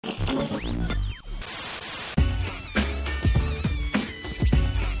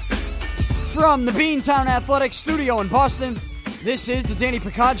From the Beantown Athletics Studio in Boston, this is the Danny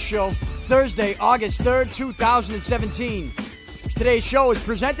Picard Show, Thursday, August 3rd, 2017. Today's show is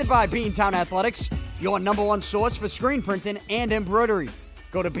presented by Beantown Athletics, your number one source for screen printing and embroidery.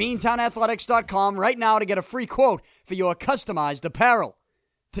 Go to beantownathletics.com right now to get a free quote for your customized apparel.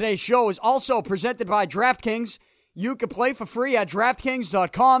 Today's show is also presented by DraftKings. You can play for free at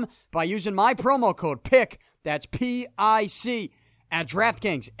DraftKings.com by using my promo code PIC, that's P-I-C. At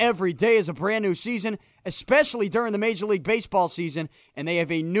DraftKings, every day is a brand new season, especially during the Major League Baseball season, and they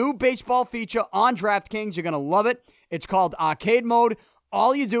have a new baseball feature on DraftKings. You're going to love it. It's called Arcade Mode.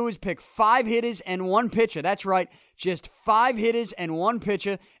 All you do is pick 5 hitters and 1 pitcher. That's right, just 5 hitters and 1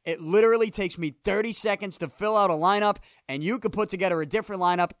 pitcher. It literally takes me 30 seconds to fill out a lineup, and you can put together a different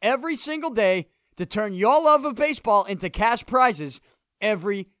lineup every single day to turn your love of baseball into cash prizes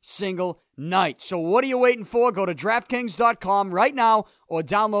every single night. So what are you waiting for? Go to DraftKings.com right now or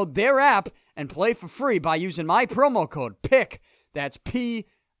download their app and play for free by using my promo code PIC. That's P-I-C.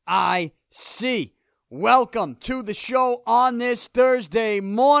 Welcome to the show on this Thursday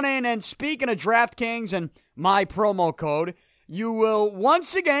morning. And speaking of DraftKings and my promo code, you will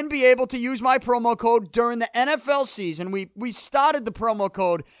once again be able to use my promo code during the NFL season. We started the promo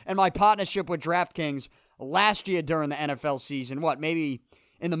code and my partnership with DraftKings last year during the NFL season. Maybe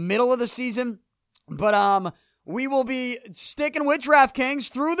in the middle of the season? But we will be sticking with DraftKings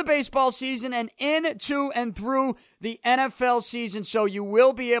through the baseball season and into and through the NFL season. So you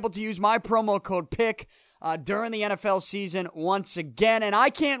will be able to use my promo code PIC during the NFL season once again. And I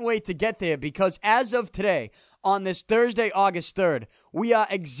can't wait to get there because as of today, on this Thursday, August 3rd, we are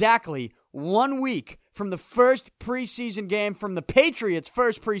exactly 1 week from the first preseason game, from the Patriots'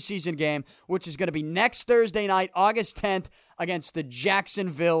 first preseason game, which is going to be next Thursday night, August 10th, against the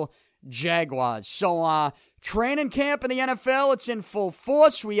Jacksonville Jaguars. So, training camp in the NFL, it's in full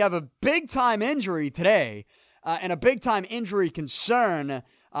force. We have a big-time injury today, and a big-time injury concern,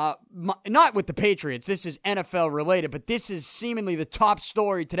 not with the Patriots. This is NFL-related, but this is seemingly the top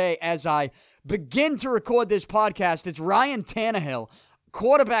story today as I begin to record this podcast. It's Ryan Tannehill,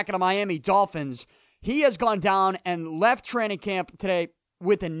 quarterback of the Miami Dolphins. He has gone down and left training camp today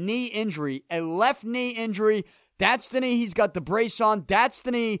with a knee injury, a left knee injury. That's the knee he's got the brace on. That's the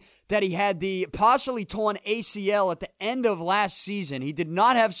knee that he had the partially torn ACL at the end of last season. He did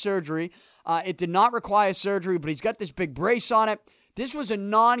not have surgery. It did not require surgery, but he's got this big brace on it. This was a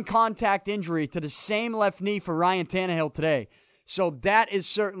non-contact injury to the same left knee for Ryan Tannehill today. So that is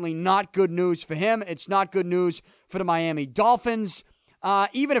certainly not good news for him. It's not good news for the Miami Dolphins.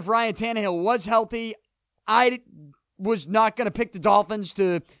 Even if Ryan Tannehill was healthy, I was not going to pick the Dolphins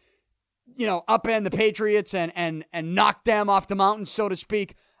to, upend the Patriots and knock them off the mountain, so to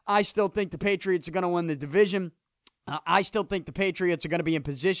speak. I still think the Patriots are going to win the division. I still think the Patriots are going to be in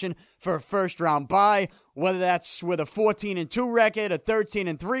position for a first-round bye, whether that's with a 14-2 record, a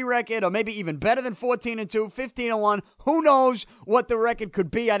 13-3 record, or maybe even better than 14-2, 15-1. Who knows what the record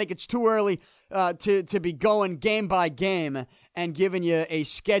could be? I think it's too early to be going game by game and giving you a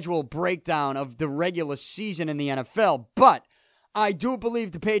schedule breakdown of the regular season in the NFL. But I do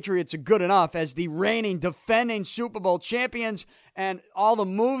believe the Patriots are good enough as the reigning, defending Super Bowl champions and all the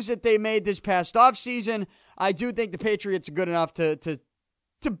moves that they made this past offseason. I do think the Patriots are good enough to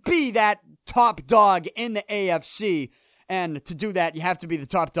be that top dog in the AFC. And to do that, you have to be the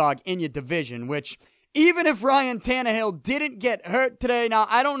top dog in your division, which even if Ryan Tannehill didn't get hurt today, now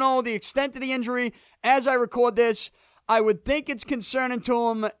I don't know the extent of the injury as I record this. I would think it's concerning to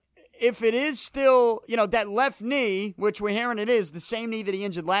him if it is still, that left knee, which we're hearing it is the same knee that he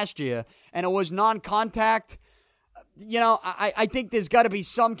injured last year, and it was non-contact. I think there's got to be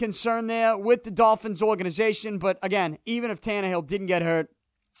some concern there with the Dolphins organization. But again, even if Tannehill didn't get hurt,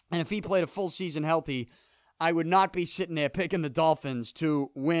 and if he played a full season healthy, I would not be sitting there picking the Dolphins to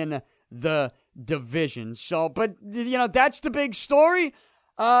win the division. So, but, that's the big story.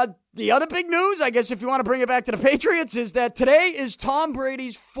 The other big news, I guess if you want to bring it back to the Patriots, is that today is Tom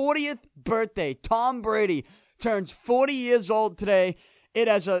Brady's 40th birthday. Tom Brady turns 40 years old today. It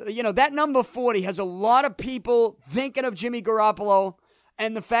has that number 40 has a lot of people thinking of Jimmy Garoppolo,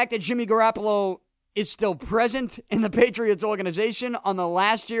 and the fact that Jimmy Garoppolo is still present in the Patriots organization on the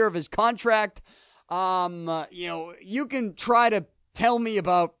last year of his contract. You can try to tell me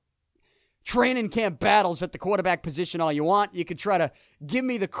about training camp battles at the quarterback position all you want. You could try to give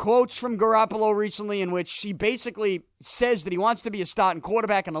me the quotes from Garoppolo recently in which he basically says that he wants to be a starting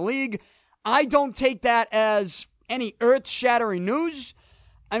quarterback in the league. I don't take that as any earth-shattering news.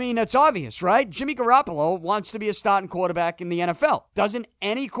 I mean, that's obvious, right? Jimmy Garoppolo wants to be a starting quarterback in the NFL. Doesn't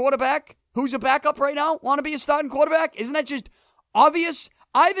any quarterback who's a backup right now want to be a starting quarterback? Isn't that just obvious?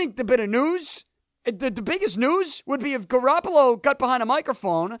 I think the bit of news, the biggest news would be if Garoppolo got behind a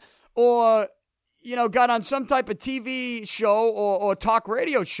microphone or, got on some type of TV show or talk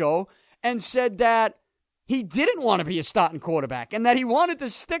radio show and said that he didn't want to be a starting quarterback and that he wanted to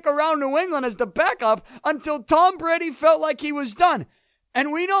stick around New England as the backup until Tom Brady felt like he was done.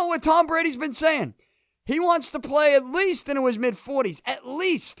 And we know what Tom Brady's been saying. He wants to play at least into his mid-40s. At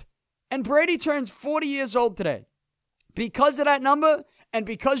least. And Brady turns 40 years old today. Because of that number, and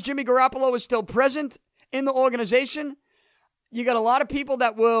because Jimmy Garoppolo is still present in the organization, you got a lot of people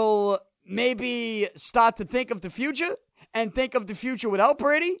that will maybe start to think of the future and think of the future without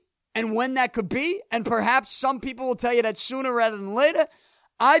Brady and when that could be. And perhaps some people will tell you that sooner rather than later.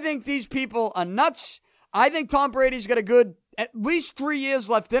 I think these people are nuts. I think Tom Brady's got a good at least 3 years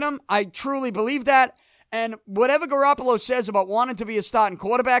left in him. I truly believe that. And whatever Garoppolo says about wanting to be a starting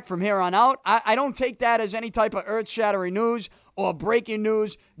quarterback from here on out, I don't take that as any type of earth-shattering news or breaking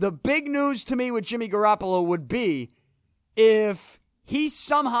news. The big news to me with Jimmy Garoppolo would be if he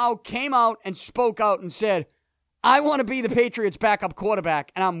somehow came out and spoke out and said, I want to be the Patriots' backup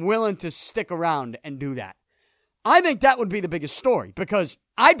quarterback, and I'm willing to stick around and do that. I think that would be the biggest story because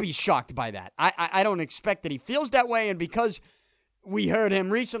I'd be shocked by that. I don't expect that he feels that way, and because we heard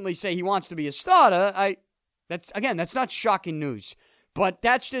him recently say he wants to be a starter, that's not shocking news. But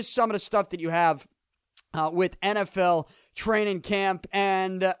that's just some of the stuff that you have with NFL training camp,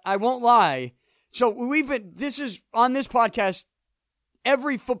 and I won't lie. So this is on this podcast,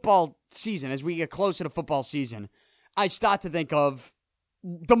 every football season, as we get closer to football season, I start to think of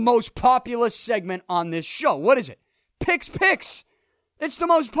the most popular segment on this show. What is it? Picks. It's the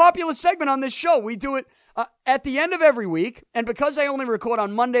most popular segment on this show. We do it at the end of every week, and because I only record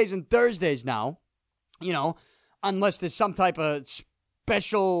on Mondays and Thursdays now, unless there's some type of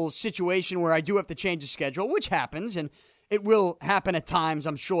special situation where I do have to change the schedule, which happens, and it will happen at times,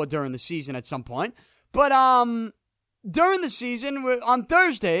 I'm sure, during the season at some point. But during the season, on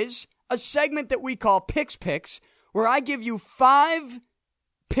Thursdays, a segment that we call Picks, where I give you 5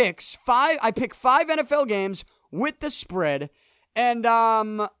 picks. I pick 5 NFL games with the spread, and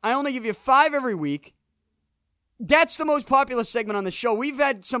I only give you 5 every week. That's the most popular segment on the show. We've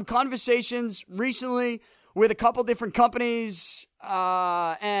had some conversations recently with a couple different companies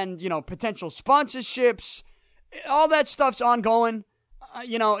and, potential sponsorships. All that stuff's ongoing.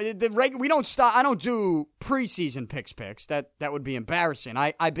 We don't stop. I don't do preseason picks. That would be embarrassing.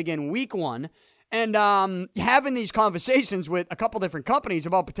 I begin week 1. And having these conversations with a couple different companies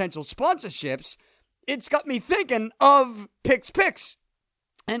about potential sponsorships, it's got me thinking of picks.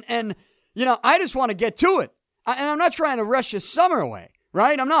 And I just want to get to it. And I'm not trying to rush your summer away,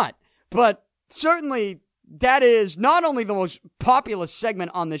 right? I'm not. But certainly that is not only the most popular segment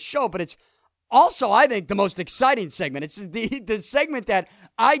on this show, but it's also, I think, the most exciting segment. It's the segment that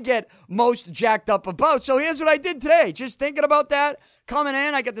I get most jacked up about. So here's what I did today. Just thinking about that, coming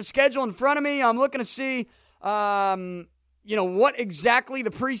in, I got the schedule in front of me. I'm looking to see, what exactly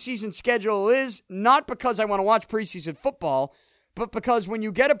the preseason schedule is. Not because I want to watch preseason football, but because when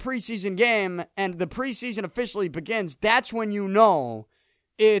you get a preseason game and the preseason officially begins, that's when you know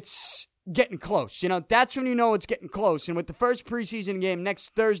it's getting close. That's when you know it's getting close. And with the first preseason game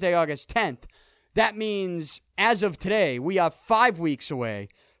next Thursday, August 10th, that means as of today, we are 5 weeks away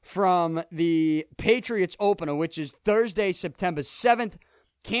from the Patriots opener, which is Thursday, September 7th.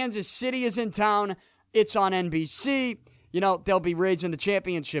 Kansas City is in town. It's on NBC. They'll be raising the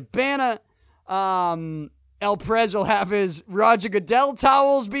championship banner. El Prez will have his Roger Goodell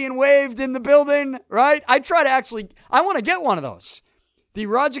towels being waved in the building, right? I want to get one of those. The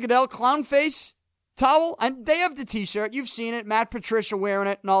Roger Goodell clown face towel, and they have the t-shirt. You've seen it. Matt Patricia wearing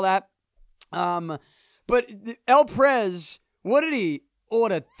it and all that. But El Prez, what did he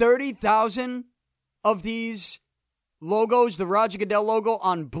order? 30,000 of these logos, the Roger Goodell logo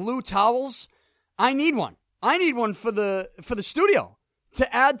on blue towels. I need one. I need one for the studio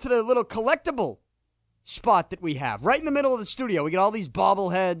to add to the little collectible spot that we have right in the middle of the studio. We get all these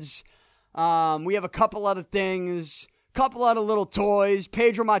bobbleheads. We have a couple other things, couple other little toys.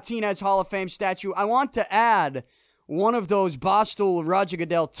 Pedro Martinez Hall of Fame statue. I want to add one of those Barstool Roger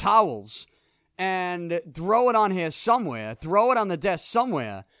Goodell towels and throw it on here somewhere, throw it on the desk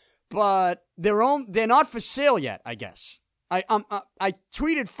somewhere, but they're not for sale yet, I guess. I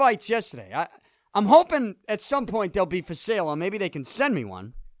tweeted fights yesterday. I'm hoping at some point they'll be for sale, or maybe they can send me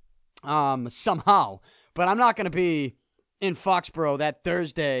one somehow, but I'm not going to be in Foxborough that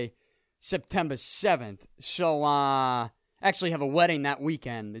Thursday, September 7th. So, actually have a wedding that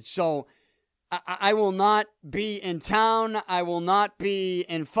weekend. So I will not be in town. I will not be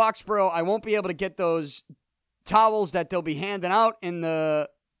in Foxborough. I won't be able to get those towels that they'll be handing out in the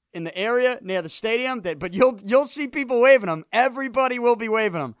area near the stadium. But you'll see people waving them. Everybody will be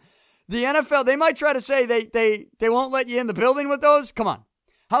waving them. The NFL, they might try to say they won't let you in the building with those. Come on.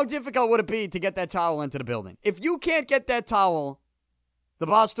 How difficult would it be to get that towel into the building? If you can't get that towel, the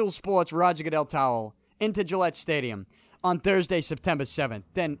Barstool Sports Roger Goodell towel, into Gillette Stadium on Thursday, September 7th,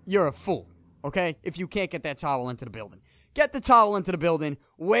 then you're a fool. Okay? If you can't get that towel into the building. Get the towel into the building,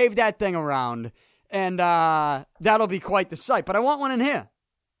 wave that thing around, and that'll be quite the sight. But I want one in here.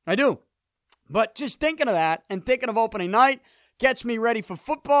 I do. But just thinking of that and thinking of opening night gets me ready for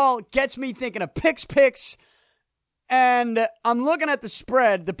football, gets me thinking of picks. And I'm looking at the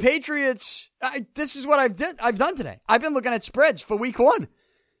spread. The Patriots, this is what I've done today. I've been looking at spreads for week 1.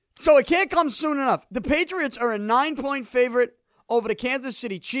 So it can't come soon enough. The Patriots are a 9-point favorite over the Kansas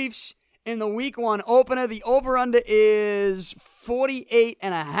City Chiefs in the week 1 opener. The over-under is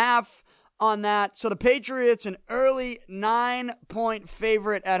 48.5 on that. So the Patriots, an early 9-point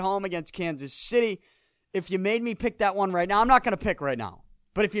favorite at home against Kansas City. If you made me pick that one right now, I'm not going to pick right now.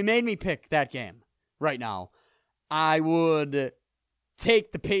 But if you made me pick that game right now, I would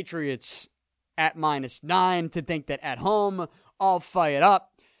take the Patriots at -9 to think that at home, all fired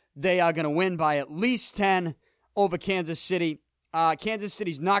up, they are going to win by at least 10 over Kansas City. Kansas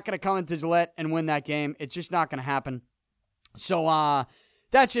City's not going to come into Gillette and win that game. It's just not going to happen. So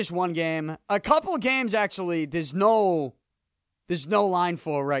that's just one game. A couple of games, actually, there's no line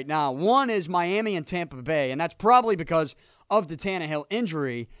for right now. One is Miami and Tampa Bay, and that's probably because of the Tannehill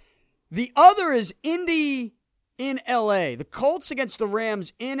injury. The other is Indy in L.A. The Colts against the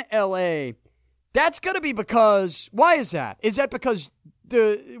Rams in L.A. That's going to be because, why is that? Is that because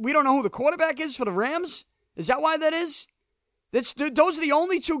we don't know who the quarterback is for the Rams? Is that why that is? Those are the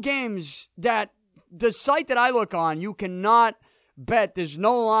only two games that the site that I look on, you cannot bet. There's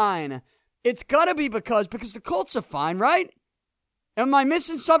no line. It's got to be because the Colts are fine, right? Am I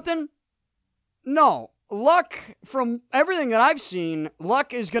missing something? No. Luck, from everything that I've seen,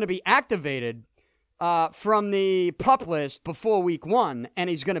 Luck is going to be activated from the PUP list before week 1, and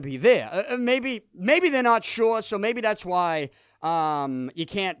he's going to be there. Maybe they're not sure, so maybe that's why you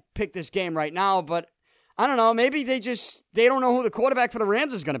can't pick this game right now, but I don't know. Maybe they don't know who the quarterback for the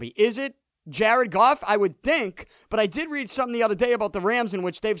Rams is going to be. Is it Jared Goff? I would think, but I did read something the other day about the Rams in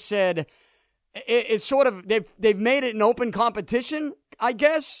which they've said it's sort of, they've made it an open competition, I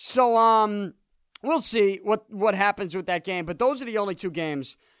guess. So we'll see what happens with that game. But those are the only two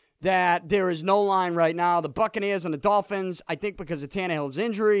games that there is no line right now. The Buccaneers and the Dolphins, I think because of Tannehill's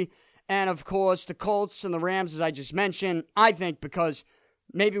injury. And, of course, the Colts and the Rams, as I just mentioned, I think because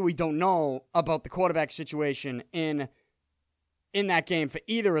maybe we don't know about the quarterback situation in that game for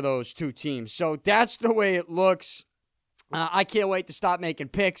either of those two teams. So that's the way it looks. I can't wait to stop making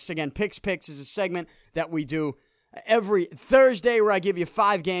picks. Again, Picks is a segment that we do every Thursday where I give you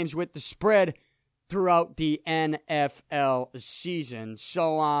 5 games with the spread throughout the NFL season.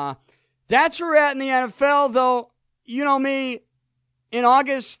 So that's where we're at in the NFL, though. You know me, in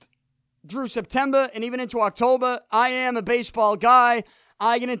August through September and even into October, I am a baseball guy.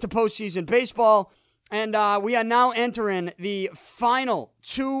 I get into postseason baseball, and we are now entering the final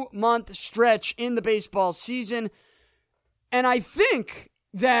 2-month stretch in the baseball season. And I think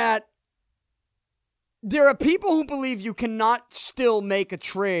that there are people who believe you cannot still make a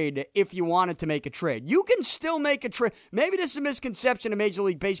trade if you wanted to make a trade. You can still make a trade. Maybe this is a misconception of Major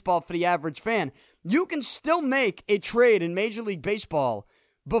League Baseball for the average fan. You can still make a trade in Major League Baseball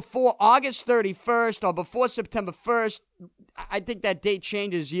before August 31st or before September 1st. I think that date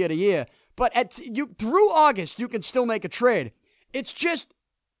changes year to year. But through August, you can still make a trade. It's just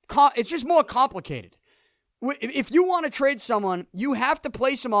more complicated. If you want to trade someone, you have to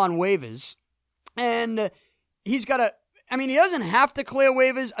place him on waivers. And he's got to, he doesn't have to clear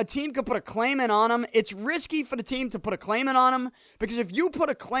waivers. A team could put a claim in on him. It's risky for the team to put a claim in on him because if you put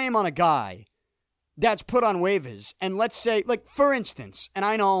a claim on a guy that's put on waivers, and let's say, like, for instance, and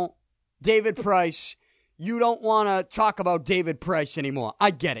I know David Price, you don't want to talk about David Price anymore.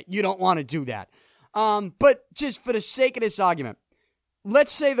 I get it. You don't want to do that. But just for the sake of this argument,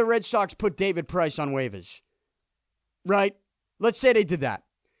 let's say the Red Sox put David Price on waivers, right? Let's say they did that.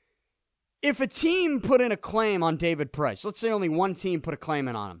 If a team put in a claim on David Price, let's say only one team put a claim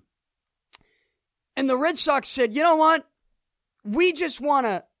in on him, and the Red Sox said, you know what? We just want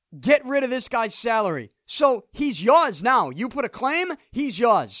to get rid of this guy's salary. So he's yours now. You put a claim, he's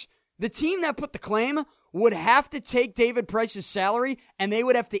yours. The team that put the claim would have to take David Price's salary, and they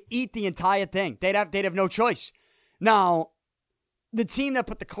would have to eat the entire thing. They'd have no choice. Now, the team that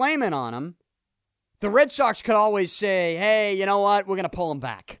put the claim in on him, the Red Sox could always say, hey, you know what? We're going to pull him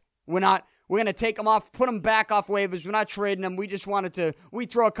back. We're going to take him off, put him back off waivers. We're not trading him. We just we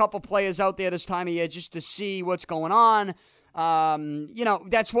throw a couple players out there this time of year just to see what's going on.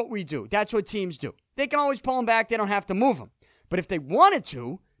 That's what we do. That's what teams do. They can always pull him back. They don't have to move him. But if they wanted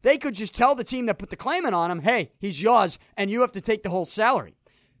to, they could just tell the team that put the claim in on him, hey, he's yours, and you have to take the whole salary.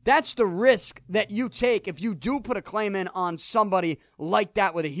 That's the risk that you take if you do put a claim in on somebody like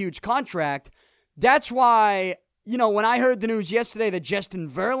that with a huge contract. That's why, when I heard the news yesterday that Justin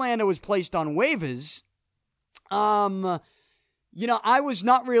Verlander was placed on waivers, I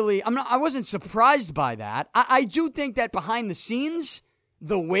wasn't surprised by that. I do think that behind the scenes,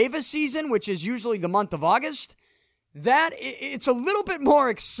 the waiver season, which is usually the month of August, that it's a little bit more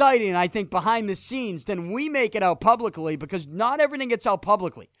exciting, I think, behind the scenes than we make it out publicly, because not everything gets out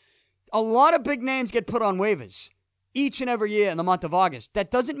publicly. A lot of big names get put on waivers each and every year in the month of August.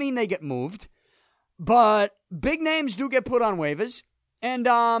 That doesn't mean they get moved, but big names do get put on waivers, and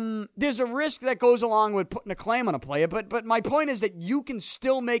there's a risk that goes along with putting a claim on a player, but my point is that you can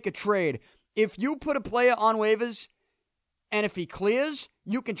still make a trade. If you put a player on waivers, and if he clears,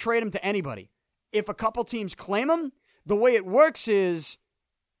 you can trade him to anybody. If a couple teams claim him, the way it works is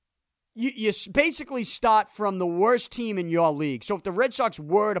you basically start from the worst team in your league. So if the Red Sox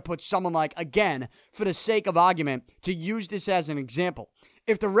were to put someone like, again, for the sake of argument, to use this as an example,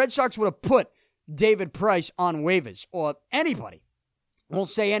 if the Red Sox would have put David Price on waivers, or anybody,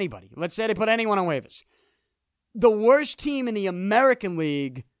 won't say anybody, let's say they put anyone on waivers, the worst team in the American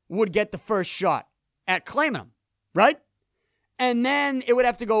League would get the first shot at claiming him, right? And then it would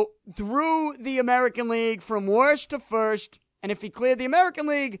have to go through the American League from worst to first. And if he cleared the American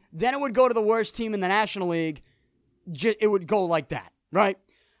League, then it would go to the worst team in the National League. It would go like that, right?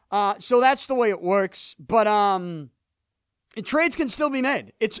 So that's the way it works. But trades can still be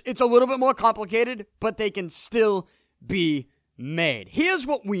made. It's a little bit more complicated, but they can still be made. Here's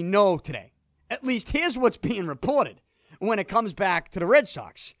what we know today. At least here's what's being reported when it comes back to the Red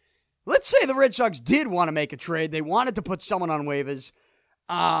Sox. Let's say the Red Sox did want to make a trade. They wanted to put someone on waivers.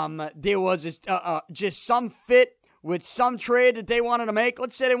 There was just some fit with some trade that they wanted to make.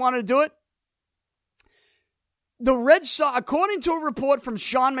 Let's say they wanted to do it. The Red Sox, according to a report from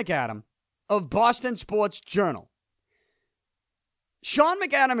Sean McAdam of Boston Sports Journal, Sean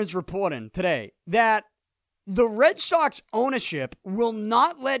McAdam is reporting today that the Red Sox ownership will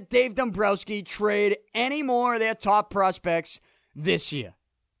not let Dave Dombrowski trade any more of their top prospects this year.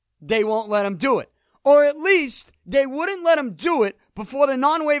 They won't let him do it. Or at least they wouldn't let him do it before the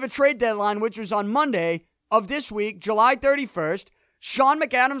non-waiver trade deadline, which was on Monday of this week, July 31st. Sean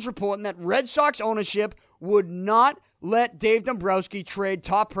McAdams reporting that Red Sox ownership would not let Dave Dombrowski trade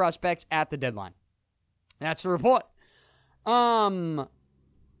top prospects at the deadline. That's the report. Now,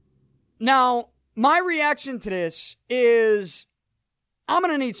 my reaction to this is I'm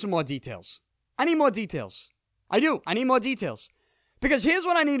going to need some more details. I need more details. I do. I need more details. Because here's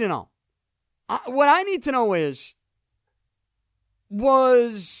what I need to know. What I need to know is,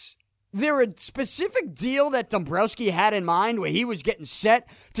 was there a specific deal that Dombrowski had in mind where he was getting set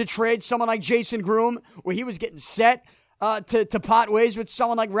to trade someone like Jason Groom, where he was getting set to part ways with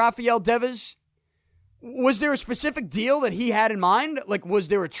someone like Rafael Devers? Was there a specific deal that he had in mind? Like, was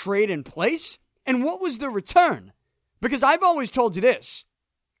there a trade in place? And what was the return? Because I've always told you this.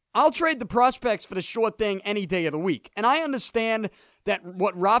 I'll trade the prospects for the short thing any day of the week. And I understand that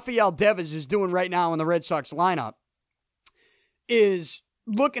what Rafael Devers is doing right now in the Red Sox lineup is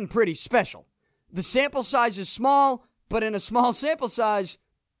looking pretty special. The sample size is small, but in a small sample size,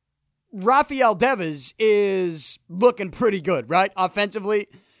 Rafael Devers is looking pretty good, right? Offensively,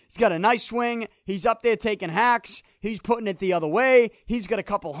 he's got a nice swing. He's up there taking hacks. He's putting it the other way. He's got a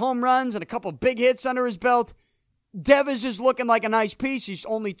couple home runs and a couple big hits under his belt. Devers is looking like a nice piece. He's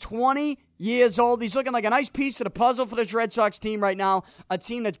only 20 years old. He's looking like a nice piece of the puzzle for this Red Sox team right now. A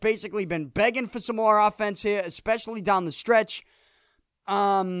team that's basically been begging for some more offense here, especially down the stretch.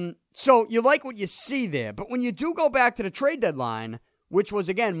 So you like what you see there. But when you do go back to the trade deadline, which was,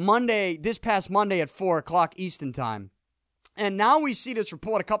 again, this past Monday at 4 o'clock Eastern time, and now we see this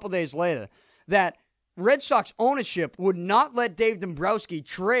report a couple days later that Red Sox ownership would not let Dave Dombrowski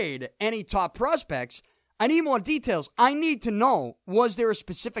trade any top prospects. I need more details. I need to know, was there a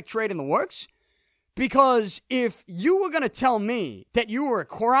specific trade in the works? Because if you were going to tell me that you were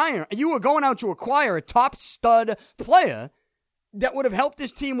going out to acquire a top stud player that would have helped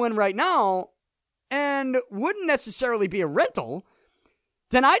this team win right now and wouldn't necessarily be a rental,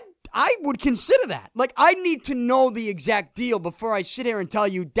 then I would consider that. Like, I need to know the exact deal before I sit here and tell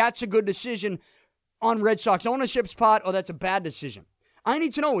you that's a good decision on Red Sox ownership's part, or that's a bad decision. I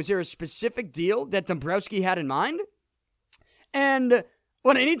need to know, is there a specific deal that Dombrowski had in mind? And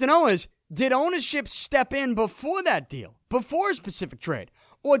what I need to know is, did ownership step in before that deal, before a specific trade?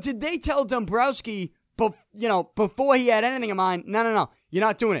 Or did they tell Dombrowski, before he had anything in mind, no, you're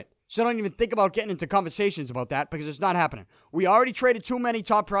not doing it. So don't even think about getting into conversations about that because it's not happening. We already traded too many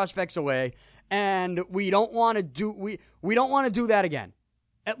top prospects away, and we don't want to do that again.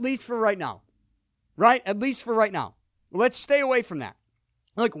 At least for right now. Right? At least for right now. Let's stay away from that.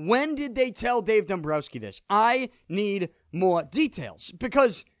 Like, when did they tell Dave Dombrowski this? I need more details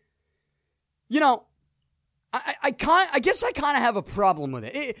because, I guess I kind of have a problem with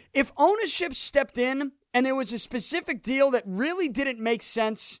it. If ownership stepped in and there was a specific deal that really didn't make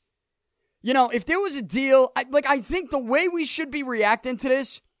sense, if there was a deal, I think the way we should be reacting to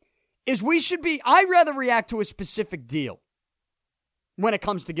this is I'd rather react to a specific deal when it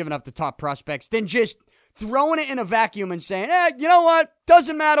comes to giving up the top prospects than just throwing it in a vacuum and saying, you know what?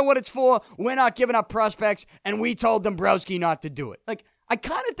 Doesn't matter what it's for. We're not giving up prospects, and we told Dombrowski not to do it. Like, I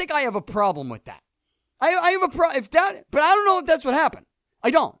kind of think I have a problem with that. I have a problem but I don't know if that's what happened. I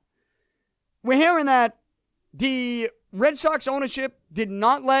don't. We're hearing that the Red Sox ownership did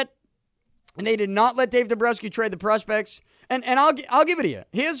not let Dave Dombrowski trade the prospects, and I'll give it to you.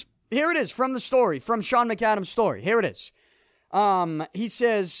 Here it is from the story, from Sean McAdams' story. Here it is. He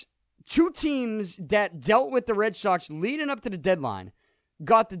says, 2 teams that dealt with the Red Sox leading up to the deadline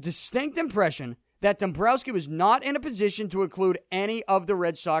got the distinct impression that Dombrowski was not in a position to include any of the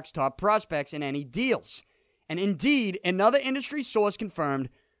Red Sox top prospects in any deals. And indeed, another industry source confirmed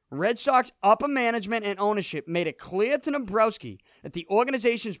Red Sox upper management and ownership made it clear to Dombrowski that the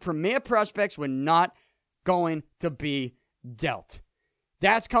organization's premier prospects were not going to be dealt.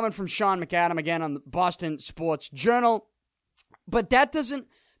 That's coming from Sean McAdam again on the Boston Sports Journal. But that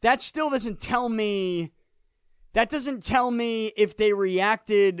still doesn't tell me if they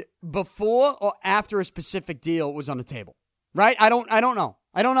reacted before or after a specific deal was on the table. Right? I don't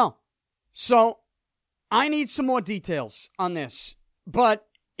know. So I need some more details on this. But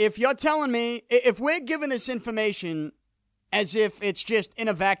if you're telling me, if we're giving this information as if it's just in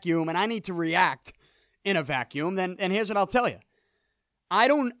a vacuum and I need to react in a vacuum, then here's what I'll tell you. I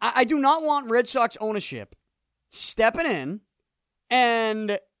do not want Red Sox ownership stepping in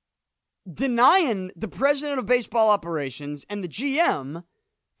and denying the president of baseball operations and the GM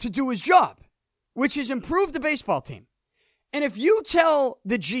to do his job, which is improve the baseball team. And if you tell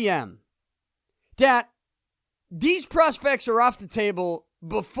the GM that these prospects are off the table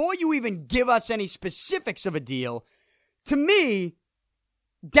before you even give us any specifics of a deal, to me,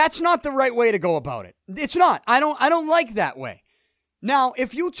 that's not the right way to go about it. It's not. I don't like that way. Now,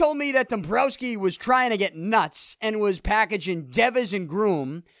 if you told me that Dombrowski was trying to get nuts and was packaging Devers and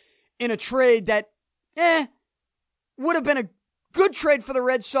Groom in a trade that, would have been a good trade for the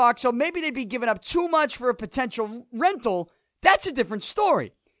Red Sox, so maybe they'd be giving up too much for a potential rental, that's a different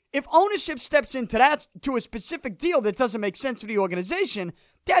story. If ownership steps into that, to a specific deal that doesn't make sense for the organization,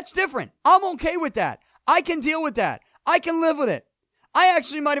 that's different. I'm okay with that. I can deal with that. I can live with it. I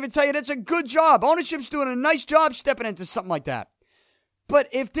actually might even tell you that's a good job. Ownership's doing a nice job stepping into something like that. But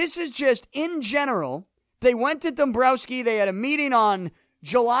if this is just in general, they went to Dombrowski, they had a meeting on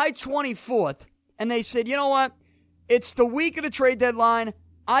July 24th, and they said, you know what? It's the week of the trade deadline.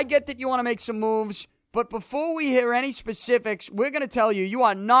 I get that you want to make some moves, but before we hear any specifics, we're going to tell you, you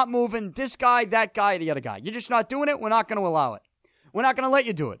are not moving this guy, that guy, the other guy. You're just not doing it. We're not going to allow it. We're not going to let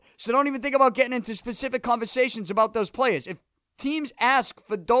you do it. So don't even think about getting into specific conversations about those players. If teams ask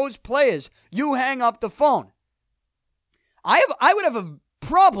for those players, you hang up the phone. I would have a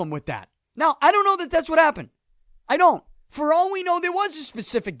problem with that. Now, I don't know that that's what happened. I don't. For all we know, there was a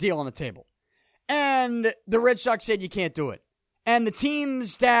specific deal on the table. And the Red Sox said you can't do it. And the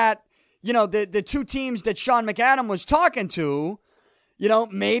teams that, the 2 teams that Sean McAdam was talking to,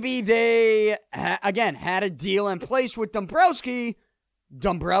 maybe they, had a deal in place with Dombrowski.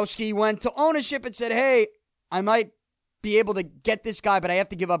 Dombrowski went to ownership and said, hey, I might be able to get this guy, but I have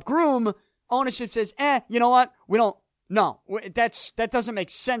to give up Groom. Ownership says, you know what? We don't. No, that doesn't make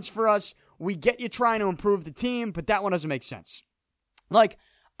sense for us. We get you trying to improve the team, but that one doesn't make sense. Like,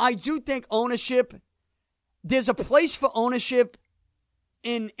 I do think ownership, there's a place for ownership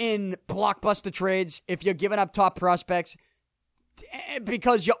in blockbuster trades if you're giving up top prospects,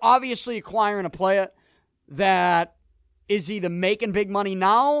 because you're obviously acquiring a player that is either making big money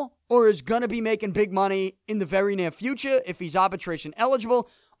now or is going to be making big money in the very near future if he's arbitration eligible.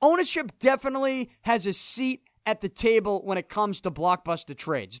 Ownership definitely has a seat at the table when it comes to blockbuster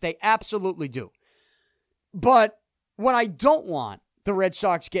trades. They absolutely do. But what I don't want the Red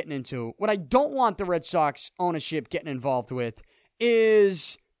Sox getting into, what I don't want the Red Sox ownership getting involved with,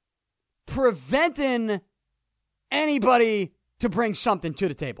 is preventing anybody to bring something to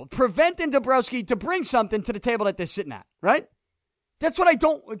the table. Preventing Dombrowski to bring something to the table that they're sitting at, right? That's what I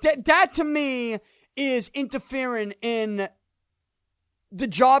don't... That to me is interfering in the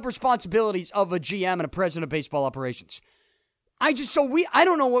job responsibilities of a GM and a president of baseball operations. I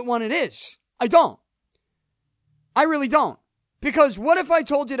don't know what one it is. I don't. I really don't. Because what if I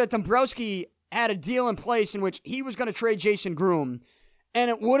told you that Dombrowski had a deal in place in which he was going to trade Jason Groom, and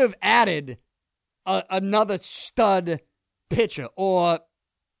it would have added another stud pitcher, or,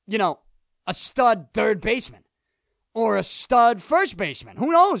 a stud third baseman, or a stud first baseman.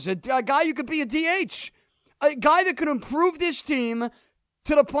 Who knows? A guy who could be a DH. A guy that could improve this team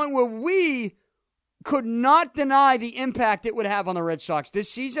to the point where we could not deny the impact it would have on the Red Sox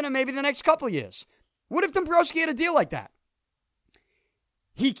this season and maybe the next couple of years. What if Dombrowski had a deal like that?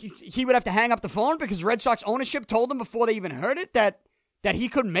 He would have to hang up the phone because Red Sox ownership told him before they even heard it that he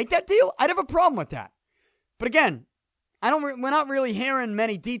couldn't make that deal? I'd have a problem with that. But again, we're not really hearing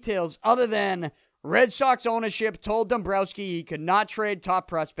many details other than Red Sox ownership told Dombrowski he could not trade top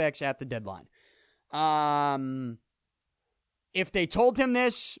prospects at the deadline. If they told him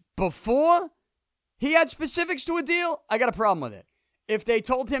this before he had specifics to a deal, I got a problem with it. If they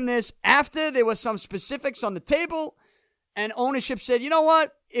told him this after there was some specifics on the table and ownership said, you know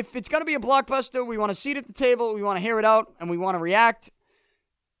what, if it's going to be a blockbuster, we want a seat at the table, we want to hear it out, and we want to react,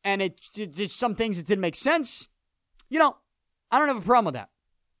 and it's some things that didn't make sense, I don't have a problem with that.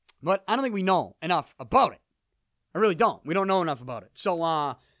 But I don't think we know enough about it. I really don't. We don't know enough about it. So,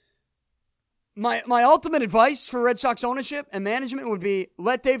 my ultimate advice for Red Sox ownership and management would be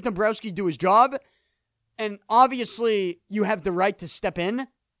let Dave Dombrowski do his job. And obviously, you have the right to step in,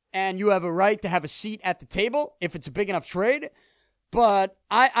 and you have a right to have a seat at the table if it's a big enough trade. But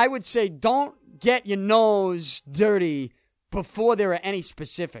I would say don't get your nose dirty before there are any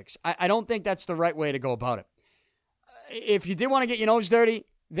specifics. I don't think that's the right way to go about it. If you did want to get your nose dirty,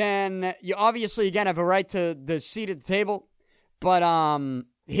 then you obviously, again, have a right to the seat at the table. But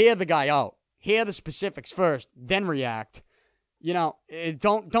hear the guy out. Hear the specifics first, then react.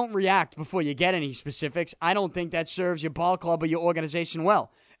 Don't react before you get any specifics. I don't think that serves your ball club or your organization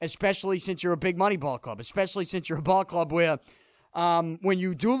well, especially since you're a big money ball club, especially since you're a ball club where when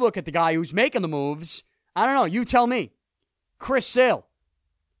you do look at the guy who's making the moves, I don't know, you tell me. Chris Sale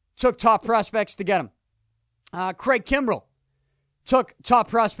took top prospects to get him. Craig Kimbrell took top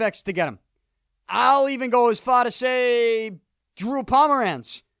prospects to get him. I'll even go as far to say Drew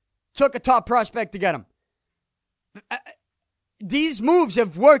Pomeranz took a top prospect to get him. These moves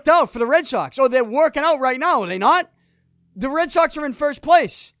have worked out for the Red Sox. Or they're working out right now, are they not? The Red Sox are in first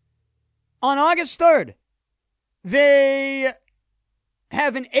place. On August 3rd, they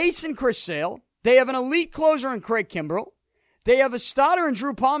have an ace in Chris Sale. They have an elite closer in Craig Kimbrell. They have a starter in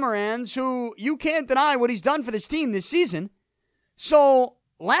Drew Pomeranz, who you can't deny what he's done for this team this season. So,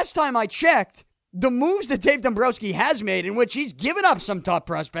 last time I checked, the moves that Dave Dombrowski has made, in which he's given up some top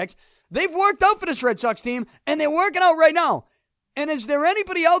prospects, they've worked out for this Red Sox team, and they're working out right now. And is there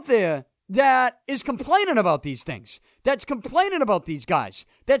anybody out there that is complaining about these things, that's complaining about these guys,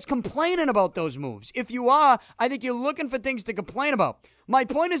 that's complaining about those moves? If you are, I think you're looking for things to complain about. My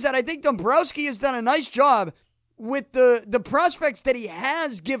point is that I think Dombrowski has done a nice job with the prospects that he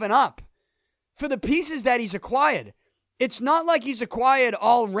has given up for the pieces that he's acquired. It's not like he's acquired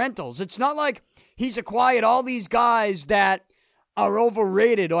all rentals. It's not like he's acquired all these guys that are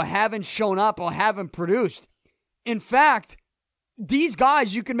overrated or haven't shown up or haven't produced. In fact, these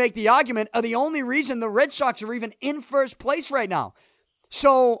guys, you can make the argument, are the only reason the Red Sox are even in first place right now.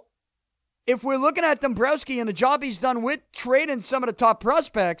 So, if we're looking at Dombrowski and the job he's done with trading some of the top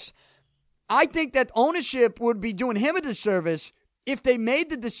prospects, I think that ownership would be doing him a disservice if they made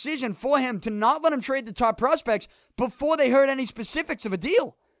the decision for him to not let him trade the top prospects before they heard any specifics of a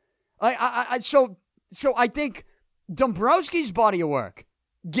deal. So I think Dombrowski's body of work,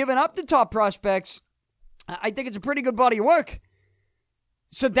 giving up the top prospects, I think it's a pretty good body of work.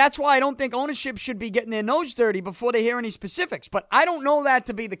 So that's why I don't think ownership should be getting their nose dirty before they hear any specifics. But I don't know that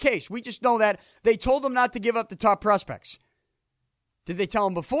to be the case. We just know that they told them not to give up the top prospects. Did they tell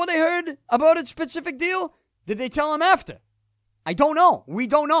him before they heard about a specific deal? Did they tell him after? I don't know. We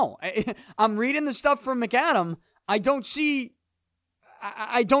don't know. I'm reading the stuff from McAdam. I don't see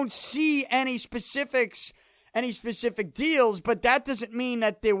any specifics, any specific deals, but that doesn't mean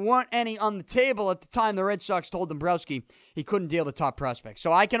that there weren't any on the table at the time the Red Sox told Dombrowski he couldn't deal the top prospects.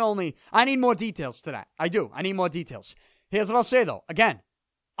 So I need more details to that. I do. I need more details. Here's what I'll say, though. Again,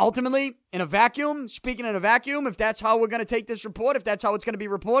 ultimately, in a vacuum, speaking in a vacuum, if that's how we're going to take this report, if that's how it's going to be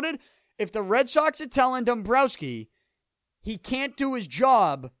reported, if the Red Sox are telling Dombrowski he can't do his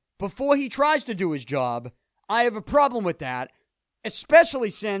job before he tries to do his job, I have a problem with that,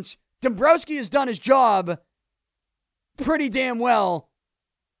 especially since Dombrowski has done his job pretty damn well,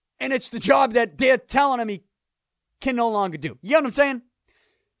 and it's the job that they're telling him he can no longer do. You know what I'm saying?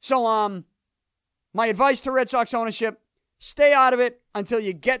 So, my advice to Red Sox ownership, stay out of it until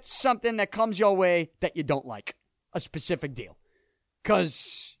you get something that comes your way that you don't like, a specific deal.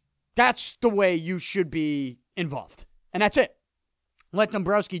 Because that's the way you should be involved. And that's it. Let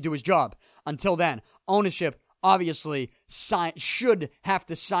Dombrowski do his job. Until then, ownership obviously should have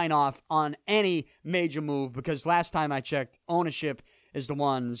to sign off on any major move, because last time I checked, ownership is they're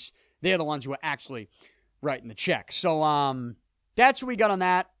the ones who are actually writing the check. So that's what we got on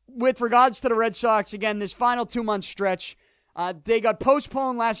that. With regards to the Red Sox, again, this final 2-month stretch, they got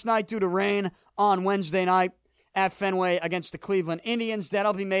postponed last night due to rain on Wednesday night at Fenway against the Cleveland Indians.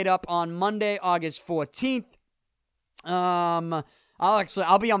 That'll be made up on Monday, August 14th. I'll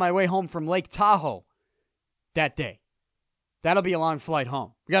be on my way home from Lake Tahoe that day. That'll be a long flight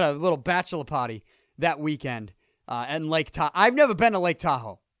home. We got a little bachelor party that weekend in Lake Tahoe. I've never been to Lake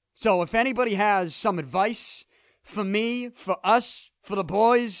Tahoe. So if anybody has some advice for me, for us, for the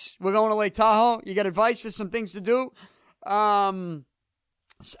boys, we're going to Lake Tahoe. You got advice for some things to do? A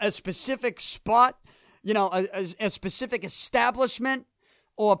specific spot, a specific establishment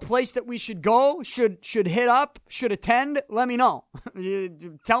or a place that we should go, should hit up, should attend, let me know.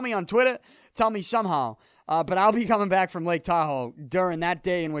 Tell me on Twitter. Tell me somehow. But I'll be coming back from Lake Tahoe during that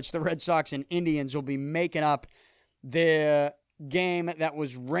day in which the Red Sox and Indians will be making up their game that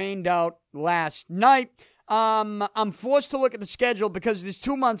was rained out last night. I'm forced to look at the schedule because this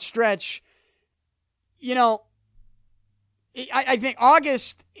 2-month stretch, I think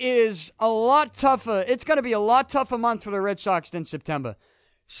August is a lot tougher. It's going to be a lot tougher month for the Red Sox than September.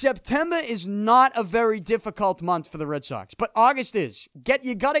 September is not a very difficult month for the Red Sox, but August is.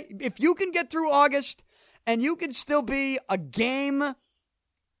 If you can get through August and you can still be a game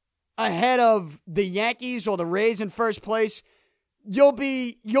ahead of the Yankees or the Rays in first place, you'll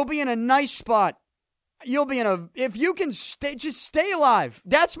be in a nice spot. If you can just stay alive.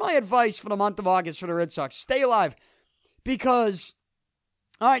 That's my advice for the month of August for the Red Sox. Stay alive. Because,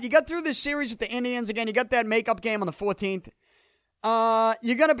 all right, you got through this series with the Indians. Again, you got that makeup game on the 14th.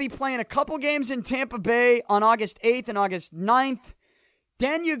 You're going to be playing a couple games in Tampa Bay on August 8th and August 9th.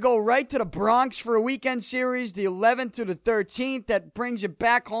 Then you go right to the Bronx for a weekend series, the 11th to the 13th. That brings you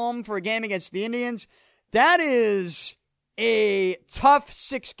back home for a game against the Indians. That is a tough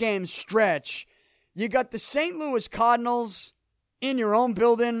 6-game stretch. You got the St. Louis Cardinals in your own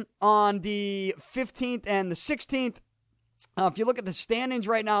building on the 15th and the 16th. If you look at the standings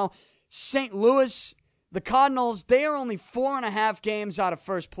right now, St. Louis, the Cardinals, they are only 4.5 games out of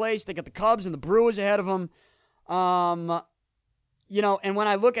first place. They got the Cubs and the Brewers ahead of them. And when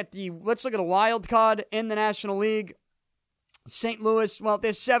I look at let's look at the wild card in the National League. St. Louis, well,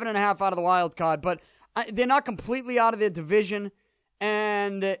 they're 7.5 out of the wild card, but they're not completely out of their division.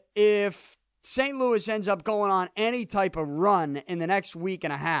 And if St. Louis ends up going on any type of run in the next week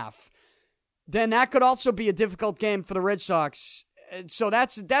and a half, then that could also be a difficult game for the Red Sox. So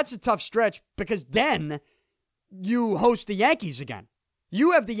that's a tough stretch, because then you host the Yankees again.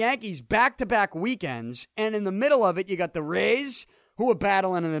 You have the Yankees back-to-back weekends, and in the middle of it, you got the Rays, who are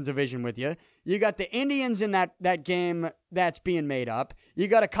battling in the division with you. You got the Indians in that game that's being made up. You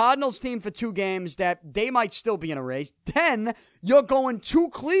got a Cardinals team for 2 games that they might still be in a race. Then you're going to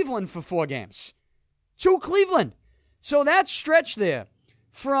Cleveland for 4 games. To Cleveland. So that stretch there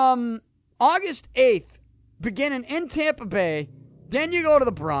from August 8th, beginning in Tampa Bay, then you go to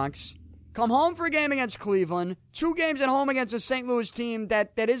the Bronx, come home for a game against Cleveland, 2 games at home against a St. Louis team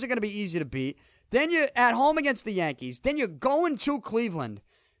that isn't going to be easy to beat. Then you're at home against the Yankees. Then you're going to Cleveland.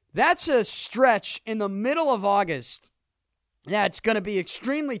 That's a stretch in the middle of August. Yeah, it's going to be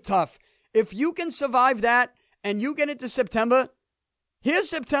extremely tough. If you can survive that and you get into September, here's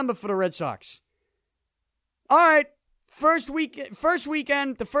September for the Red Sox. All right, first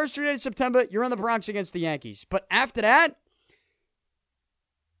weekend, the first 3 days of September, you're in the Bronx against the Yankees. But after that,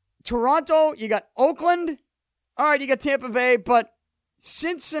 Toronto, you got Oakland. All right, you got Tampa Bay, but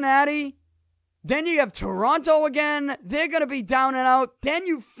Cincinnati. Then you have Toronto again. They're going to be down and out. Then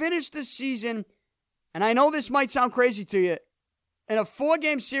you finish the season, and I know this might sound crazy to you, in a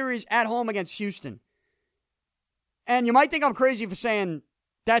 4-game series at home against Houston. And you might think I'm crazy for saying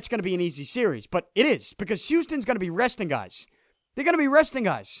that's going to be an easy series, but it is, because Houston's going to be resting guys. They're going to be resting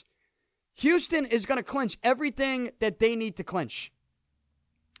guys. Houston is going to clinch everything that they need to clinch.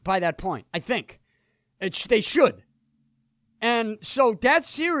 by that point. I think. They should. And so that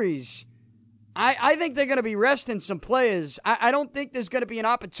series, I think they're going to be resting some players. I don't think there's going to be an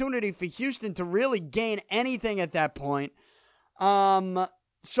opportunity for Houston to really gain anything at that point.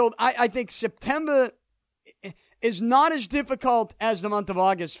 So I think September is not as difficult as the month of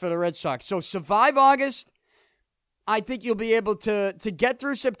August for the Red Sox. So survive August. I think you'll be able to get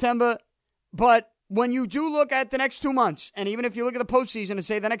through September. But when you do look at the next 2 months, and even if you look at the postseason and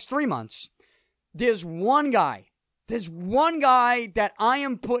say the next 3 months, there's one guy that I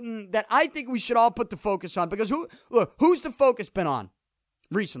am putting, that I think we should all put the focus on. Because who's the focus been on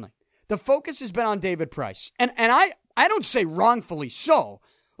recently? The focus has been on David Price. And I don't say wrongfully so.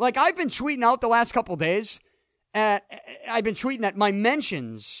 Like, I've been tweeting out the last couple days. I've been tweeting that my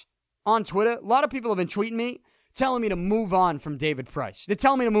mentions on Twitter, a lot of people have been tweeting me, telling me to move on from David Price. They're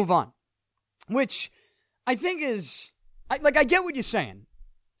telling me to move on. Which I think is, I get what you're saying.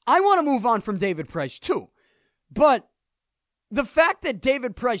 I want to move on from David Price too. But the fact that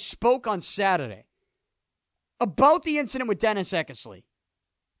David Price spoke on Saturday about the incident with Dennis Eckersley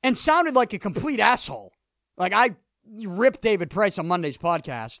and sounded like a complete asshole. Like, I ripped David Price on Monday's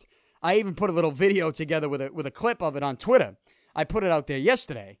podcast. I even put a little video together with a clip of it on Twitter. I put it out there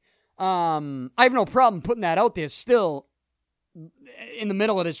yesterday. I have no problem putting that out there still in the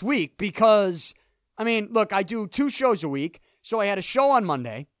middle of this week because, I mean, look, I do 2 shows a week. So I had a show on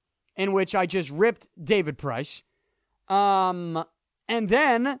Monday in which I just ripped David Price. And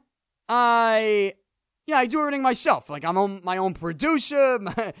then I do everything myself. Like, I'm my own producer.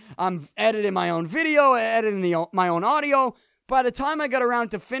 I'm editing my own video, editing my own audio. By the time I got around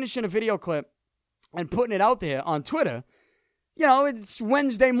to finishing a video clip and putting it out there on Twitter, it's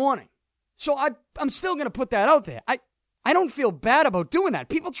Wednesday morning. So I'm still going to put that out there. I don't feel bad about doing that.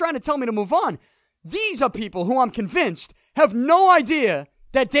 People trying to tell me to move on. These are people who I'm convinced have no idea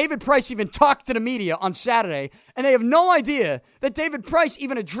that David Price even talked to the media on Saturday, and they have no idea that David Price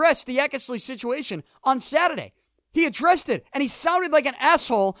even addressed the Eckersley situation on Saturday. He addressed it, and he sounded like an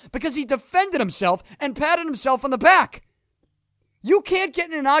asshole because he defended himself and patted himself on the back. You can't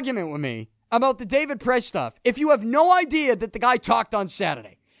get in an argument with me about the David Price stuff if you have no idea that the guy talked on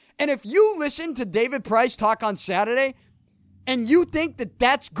Saturday. And if you listen to David Price talk on Saturday, and you think that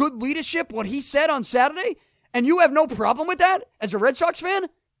that's good leadership, what he said on Saturday, and you have no problem with that as a Red Sox fan,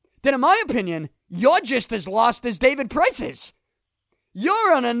 then in my opinion, you're just as lost as David Price is.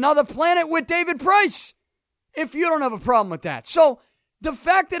 You're on another planet with David Price if you don't have a problem with that. So the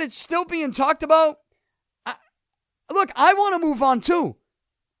fact that it's still being talked about, look, I want to move on too.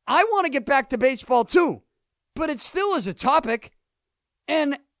 I want to get back to baseball too. But it still is a topic,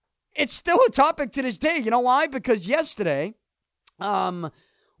 and it's still a topic to this day. You know why? Because yesterday,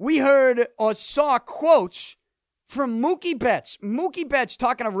 we heard or saw quotes from Mookie Betts. Mookie Betts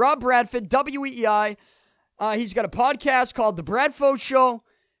talking to Rob Bradford, WEEI. He's got a podcast called The Bradfo Show.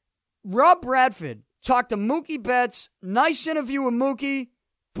 Rob Bradford talked to Mookie Betts. Nice interview with Mookie.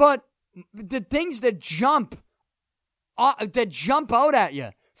 But the things that jump out at you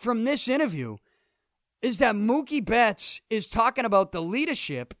from this interview is that Mookie Betts is talking about the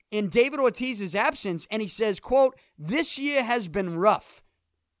leadership in David Ortiz's absence, and he says, quote, "This year has been rough,"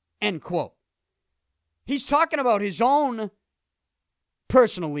 end quote. He's talking about his own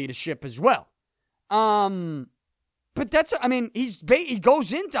personal leadership as well. But that's, I mean, he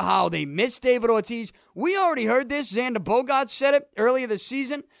goes into how they miss David Ortiz. We already heard this. Xander Bogaerts said it earlier this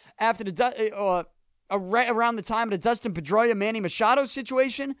season after around the time of the Dustin Pedroia, Manny Machado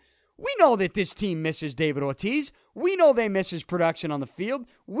situation. We know that this team misses David Ortiz. We know they miss his production on the field.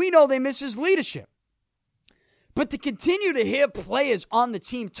 We know they miss his leadership. But to continue to hear players on the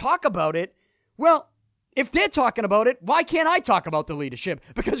team talk about it, well, if they're talking about it, why can't I talk about the leadership?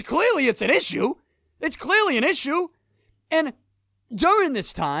 Because clearly it's an issue. It's clearly an issue. And during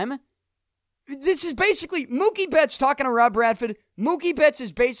this time, this is basically Mookie Betts talking to Rob Bradford. Mookie Betts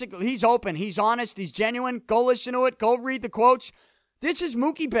is basically, he's open, he's honest, he's genuine. Go listen to it. Go read the quotes. This is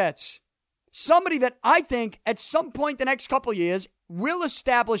Mookie Betts, somebody that I think at some point the next couple years will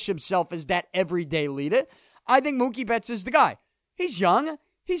establish himself as that everyday leader. I think Mookie Betts is the guy. He's young.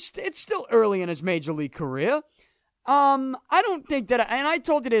 It's still early in his major league career. I don't think that, and I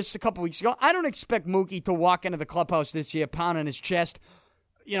told you this a couple weeks ago, I don't expect Mookie to walk into the clubhouse this year pounding his chest,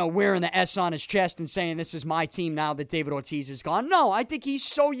 wearing the S on his chest and saying, "This is my team now that David Ortiz is gone." No, I think he's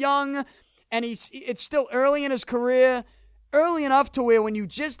so young, and it's still early in his career. Early enough to where when you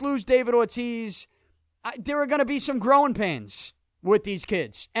just lose David Ortiz, there are going to be some growing pains with these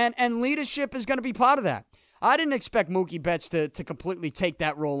kids. And leadership is going to be part of that. I didn't expect Mookie Betts to completely take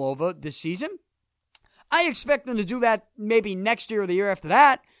that role over this season. I expect him to do that maybe next year or the year after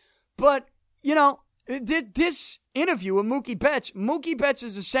that. But, this interview with Mookie Betts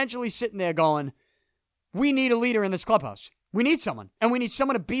is essentially sitting there going, we need a leader in this clubhouse. We need someone. And we need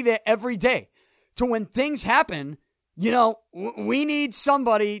someone to be there every day. To when things happen, we need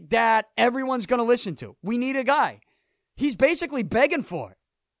somebody that everyone's going to listen to. We need a guy. He's basically begging for it.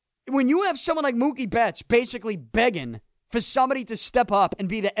 When you have someone like Mookie Betts basically begging for somebody to step up and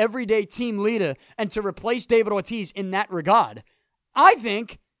be the everyday team leader and to replace David Ortiz in that regard, I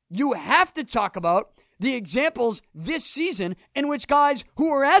think you have to talk about the examples this season in which guys who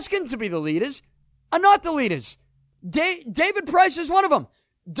are asking to be the leaders are not the leaders. David Price is one of them.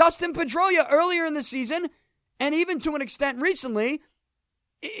 Dustin Pedroia earlier in the season, and even to an extent recently,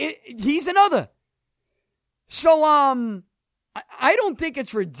 he's another. So, I don't think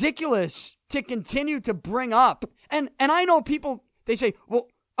it's ridiculous to continue to bring up. And I know people, they say, well,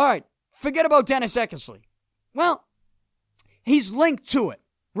 all right, forget about Dennis Eckersley. Well, he's linked to it,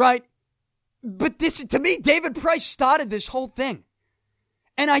 right? But to me, David Price started this whole thing.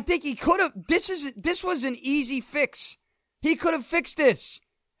 And I think he could have, this was an easy fix. He could have fixed this.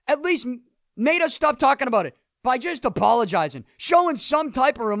 At least made us stop talking about it by just apologizing, showing some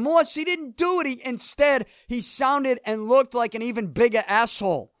type of remorse. He didn't do it. Instead, he sounded and looked like an even bigger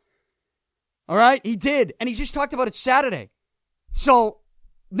asshole. All right? He did. And he just talked about it Saturday. So,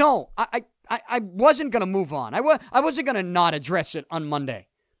 no, I wasn't going to move on. I wasn't going to not address it on Monday.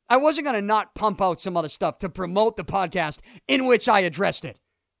 I wasn't going to not pump out some other stuff to promote the podcast in which I addressed it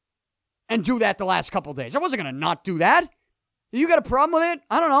and do that the last couple days. I wasn't going to not do that. You got a problem with it?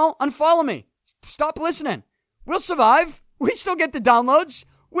 I don't know. Unfollow me. Stop listening. We'll survive. We still get the downloads.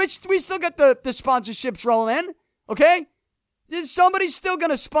 We still get the sponsorships rolling in. Okay? Somebody's still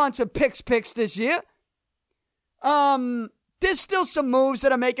going to sponsor Picks this year. There's still some moves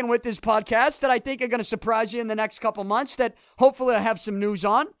that I'm making with this podcast that I think are going to surprise you in the next couple months that hopefully I'll have some news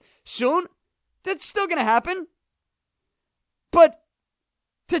on soon. That's still going to happen. But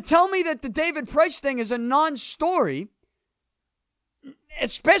to tell me that the David Price thing is a non-story,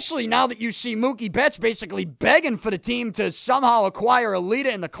 especially now that you see Mookie Betts basically begging for the team to somehow acquire a leader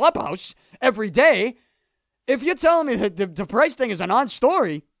in the clubhouse every day, if you're telling me that the Price thing is a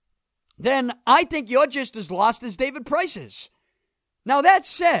non-story, then I think you're just as lost as David Price is. Now, that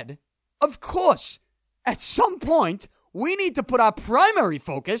said, of course, at some point, we need to put our primary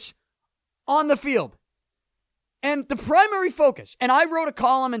focus on the field. And the primary focus, and I wrote a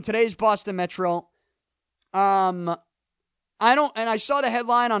column in today's Boston Metro. I saw the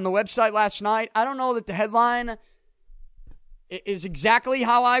headline on the website last night. I don't know that the headline is exactly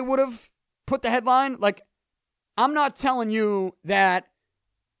how I would have put the headline. Like, I'm not telling you that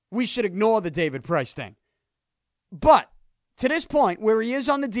we should ignore the David Price thing. But to this point, where he is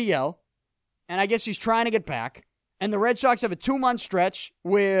on the DL, and I guess he's trying to get back, and the Red Sox have a 2-month stretch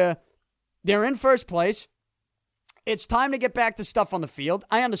where they're in first place, it's time to get back to stuff on the field.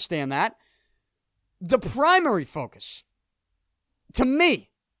 I understand that. The primary focus, to me,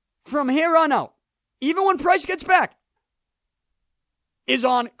 from here on out, even when Price gets back, is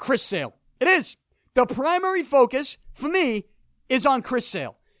on Chris Sale. It is. The primary focus, for me, is on Chris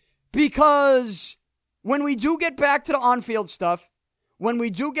Sale. Because when we do get back to the on-field stuff, when we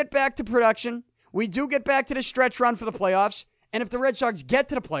do get back to production, we do get back to the stretch run for the playoffs, and if the Red Sox get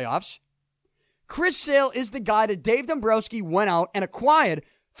to the playoffs, Chris Sale is the guy that Dave Dombrowski went out and acquired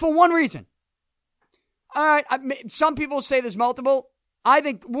for one reason. All right, some people say there's multiple. I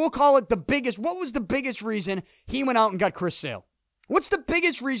think we'll call it the biggest. What was the biggest reason he went out and got Chris Sale? What's the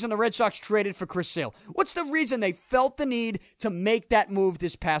biggest reason the Red Sox traded for Chris Sale? What's the reason they felt the need to make that move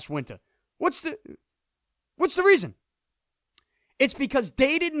this past winter? What's the reason? It's because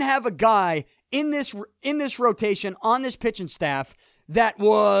they didn't have a guy in this rotation on this pitching staff that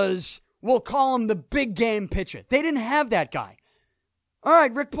was, we'll call him the big game pitcher. They didn't have that guy. All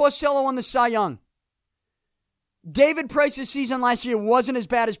right, Rick Porcello won the Cy Young. David Price's season last year wasn't as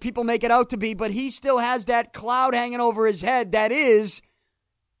bad as people make it out to be, but he still has that cloud hanging over his head that is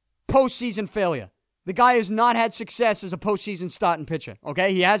postseason failure. The guy has not had success as a postseason starting pitcher,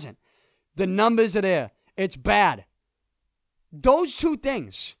 okay? He hasn't. The numbers are there. It's bad. Those two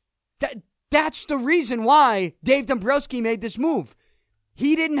things, that's the reason why Dave Dombrowski made this move.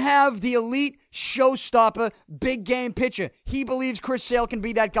 He didn't have the elite showstopper, big game pitcher. He believes Chris Sale can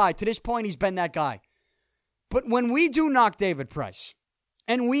be that guy. To this point, he's been that guy. But when we do knock David Price,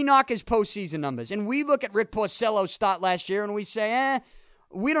 and we knock his postseason numbers, and we look at Rick Porcello's start last year, and we say,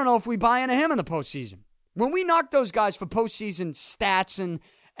 we don't know if we buy into him in the postseason. When we knock those guys for postseason stats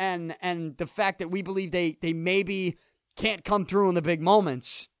and the fact that we believe they maybe can't come through in the big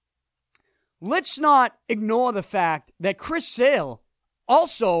moments, let's not ignore the fact that Chris Sale,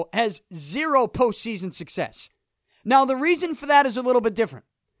 also has 0 postseason success. Now, the reason for that is a little bit different.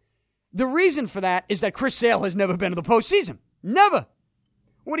 The reason for that is that Chris Sale has never been to the postseason. Never.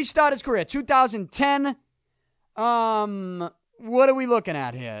 When did he start his career? 2010. What are we looking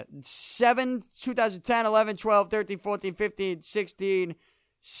at here? 2010, 11, 12, 13, 14, 15, 16,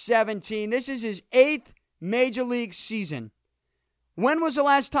 17. This is his 8th major league season. When was the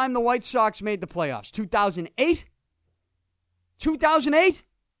last time the White Sox made the playoffs? 2008? 2008?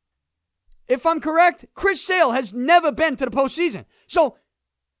 If I'm correct, Chris Sale has never been to the postseason. So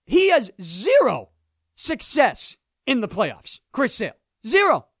he has 0 success in the playoffs. Chris Sale.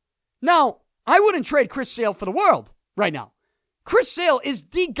 0. Now, I wouldn't trade Chris Sale for the world right now. Chris Sale is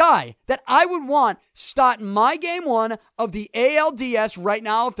the guy that I would want starting my game 1 of the ALDS right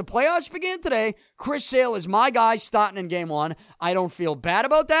now. If the playoffs begin today, Chris Sale is my guy starting in game 1. I don't feel bad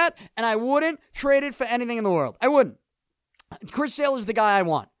about that, and I wouldn't trade it for anything in the world. I wouldn't. Chris Sale is the guy I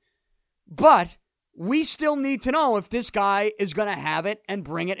want. But we still need to know if this guy is going to have it and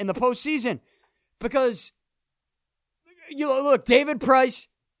bring it in the postseason. Because, look, David Price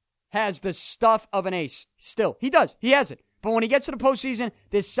has the stuff of an ace. Still, he does. He has it. But when he gets to the postseason,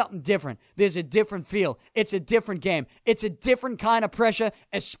 there's something different. There's a different feel. It's a different game. It's a different kind of pressure,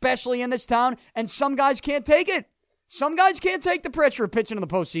 especially in this town. And some guys can't take it. Some guys can't take the pressure of pitching in the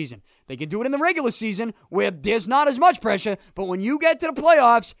postseason. They can do it in the regular season where there's not as much pressure. But when you get to the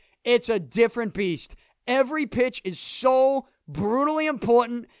playoffs, it's a different beast. Every pitch is so brutally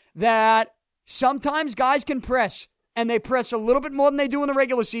important that sometimes guys can press. And they press a little bit more than they do in the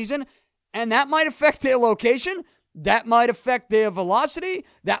regular season. And that might affect their location. That might affect their velocity.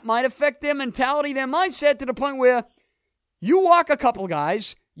 That might affect their mentality, their mindset, to the point where you walk a couple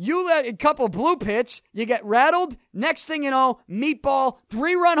guys, you let a couple blue pits, you get rattled. Next thing you know, meatball,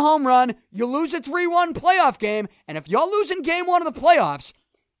 3-run home run, you lose a 3-1 playoff game. And if you're losing game 1 of the playoffs,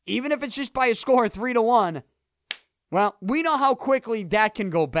 even if it's just by a score of 3-1, well, we know how quickly that can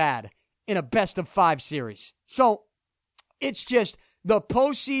go bad in a best-of-5 series. So it's just the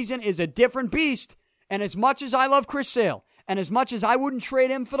postseason is a different beast. And as much as I love Chris Sale, and as much as I wouldn't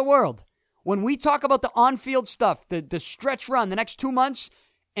trade him for the world, when we talk about the on-field stuff, the stretch run, the next 2 months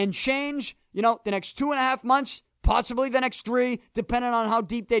and change, the next 2.5 months, possibly the next 3, depending on how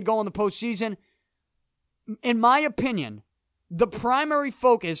deep they'd go in the postseason, in my opinion, the primary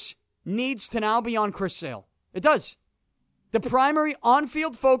focus needs to now be on Chris Sale. It does. The primary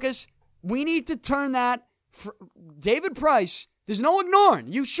on-field focus, we need to turn that. David Price, there's no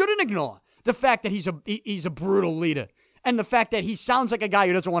ignoring. You shouldn't ignore the fact that he's a brutal leader, and the fact that he sounds like a guy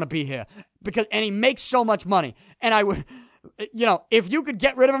who doesn't want to be here and he makes so much money. And I would, if you could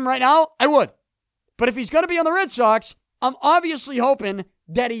get rid of him right now, I would. But if he's going to be on the Red Sox, I'm obviously hoping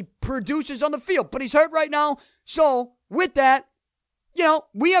that he produces on the field. But he's hurt right now, so with that,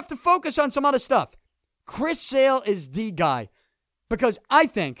 we have to focus on some other stuff. Chris Sale is the guy, because I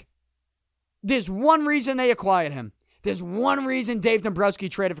think there's one reason they acquired him. There's one reason Dave Dombrowski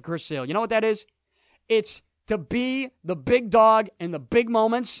traded for Chris Sale. You know what that is? It's to be the big dog in the big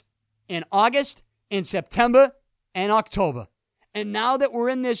moments in August, in September, and October. And now that we're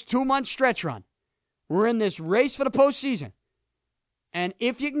in this 2-month stretch run, we're in this race for the postseason. And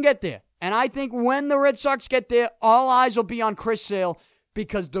if you can get there, and I think when the Red Sox get there, all eyes will be on Chris Sale,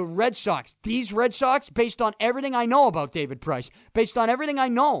 because these Red Sox, based on everything I know about David Price, based on everything I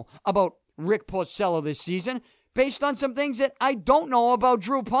know about Rick Porcello this season, based on some things that I don't know about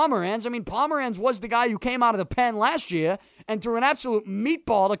Drew Pomeranz. I mean, Pomeranz was the guy who came out of the pen last year and threw an absolute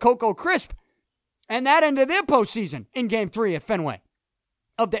meatball to Coco Crisp. And that ended their postseason in Game 3 at Fenway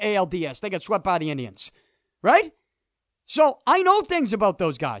of the ALDS. They got swept by the Indians, right? So I know things about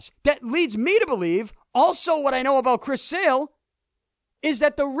those guys. That leads me to believe, also what I know about Chris Sale, is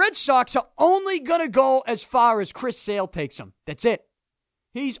that the Red Sox are only going to go as far as Chris Sale takes them. That's it.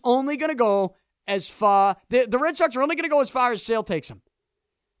 He's only going to go as far. The Red Sox are only going to go as far as Sale takes them.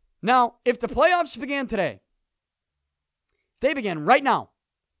 Now, if the playoffs began today, if they began right now,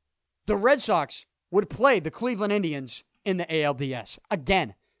 the Red Sox would play the Cleveland Indians in the ALDS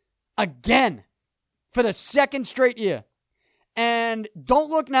again, for the second straight year. And don't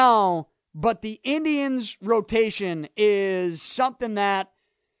look now, but the Indians' rotation is something that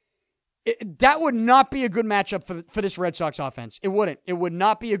would not be a good matchup for this Red Sox offense. It wouldn't. It would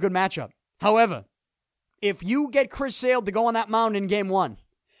not be a good matchup. However, if you get Chris Sale to go on that mound in Game 1,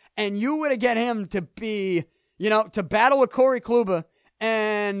 and you were to get him to be, to battle with Corey Kluber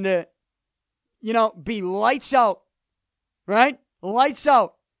and, be lights out, right? Lights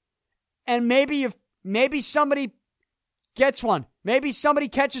out. And maybe somebody gets one. Maybe somebody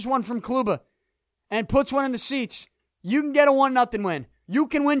catches one from Kluber and puts one in the seats. You can get a 1-0 win. you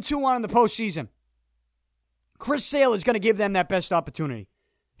can win 2-1 in the postseason. Chris Sale is going to give them that best opportunity.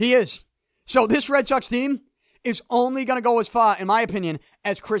 He is. So this Red Sox team is only going to go as far, in my opinion,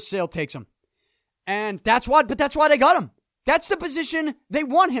 as Chris Sale takes them. And that's why they got him. That's the position they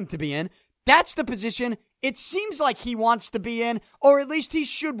want him to be in. That's the position it seems like he wants to be in, or at least he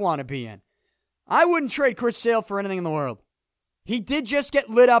should want to be in. I wouldn't trade Chris Sale for anything in the world. He did just get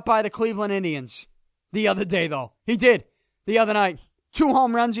lit up by the Cleveland Indians the other day, though. He did. The other night. 2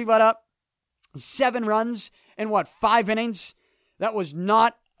 home runs he let up. 7 runs in 5 innings? That was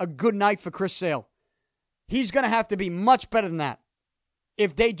not a good night for Chris Sale. He's going to have to be much better than that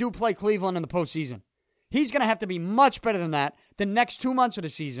if they do play Cleveland in the postseason. He's going to have to be much better than that the next 2 months of the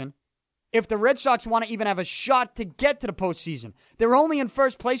season if the Red Sox want to even have a shot to get to the postseason. They're only in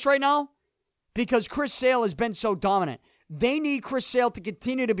first place right now because Chris Sale has been so dominant. They need Chris Sale to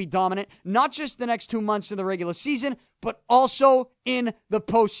continue to be dominant, not just the next 2 months of the regular season, but also in the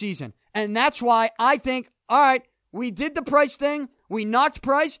postseason. And that's why I think, all right, we did the Price thing. We knocked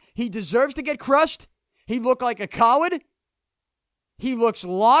Price. He deserves to get crushed. He looked like a coward. He looks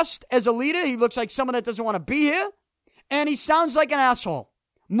lost as a leader. He looks like someone that doesn't want to be here. And he sounds like an asshole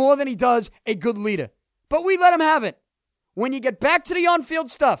more than he does a good leader. But we let him have it. When you get back to the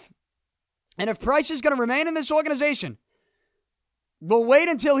on-field stuff, and if Price is going to remain in this organization, we'll wait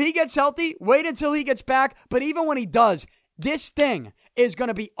until he gets healthy, wait until he gets back. But even when he does, this thing is going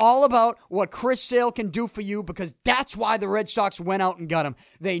to be all about what Chris Sale can do for you, because that's why the Red Sox went out and got him.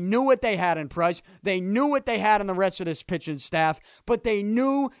 They knew what they had in Price. They knew what they had in the rest of this pitching staff, but they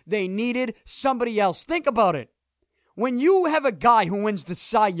knew they needed somebody else. Think about it. When you have a guy who wins the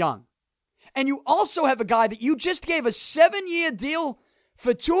Cy Young, and you also have a guy that you just gave a 7-year deal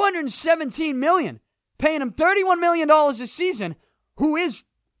for $217 million, paying him $31 million a season, who is,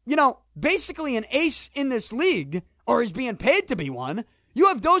 basically an ace in this league, or is being paid to be one, you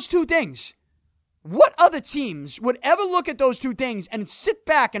have those two things. What other teams would ever look at those two things and sit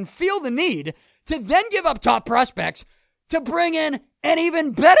back and feel the need to then give up top prospects to bring in an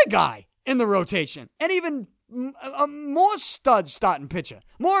even better guy in the rotation, and even a more stud starting pitcher,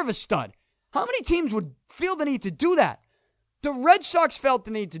 more of a stud? How many teams would feel the need to do that? The Red Sox felt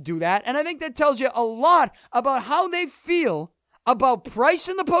the need to do that, and I think that tells you a lot about how they feel about Price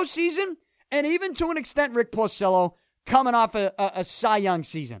in the postseason, and even to an extent Rick Porcello coming off a Cy Young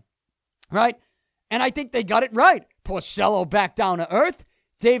season, right? And I think they got it right. Porcello back down to earth.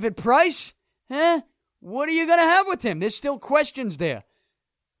 David Price, what are you going to have with him? There's still questions there.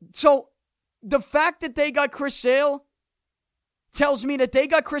 So the fact that they got Chris Sale tells me that they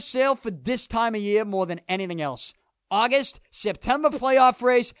got Chris Sale for this time of year more than anything else. August, September playoff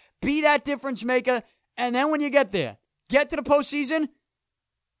race, be that difference maker, and then when you get there, get to the postseason,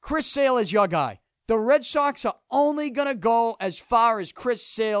 Chris Sale is your guy. The Red Sox are only going to go as far as Chris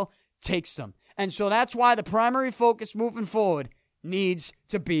Sale takes them. And so that's why the primary focus moving forward needs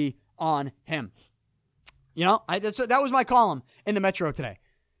to be on him. That was my column in the Metro today.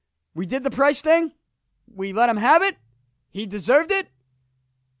 We did the Price thing. We let him have it. He deserved it.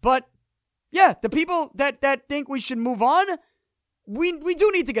 But, yeah, the people that think we should move on, we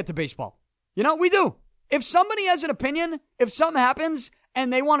do need to get to baseball. We do. If somebody has an opinion, if something happens,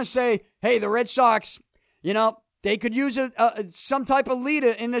 and they want to say, hey, the Red Sox, they could use some type of leader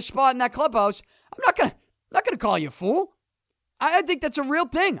in this spot in that clubhouse, I'm not gonna call you a fool. I think that's a real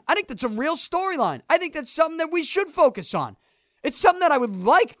thing. I think that's a real storyline. I think that's something that we should focus on. It's something that I would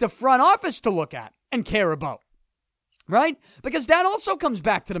like the front office to look at and care about, right? Because that also comes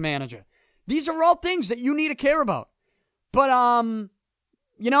back to the manager. These are all things that you need to care about. But,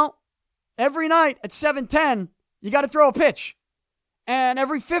 every night at 7:10, you got to throw a pitch. And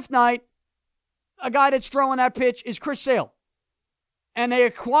every fifth night, a guy that's throwing that pitch is Chris Sale. And they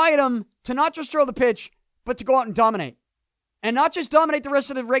acquired him to not just throw the pitch, but to go out and dominate. And not just dominate the rest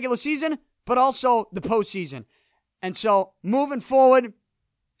of the regular season, but also the postseason. And so, moving forward,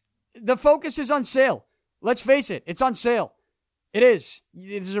 the focus is on Sale. Let's face it, it's on Sale. It is.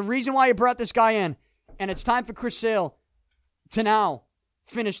 There's a reason why you brought this guy in. And it's time for Chris Sale to now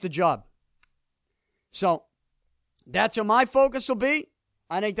finish the job. So, that's where my focus will be.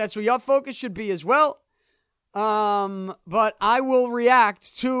 I think that's where your focus should be as well. But I will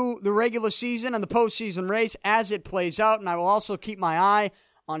react to the regular season and the postseason race as it plays out, and I will also keep my eye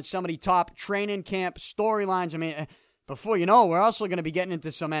on some of the top training camp storylines. I mean, before you know, we're also going to be getting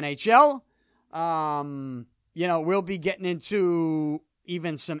into some NHL. We'll be getting into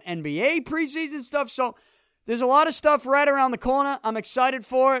even some NBA preseason stuff. So there's a lot of stuff right around the corner. I'm excited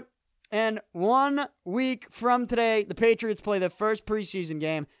for it. And 1 week from today, the Patriots play their first preseason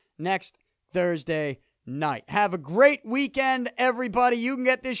game next Thursday night. Have a great weekend, everybody. You can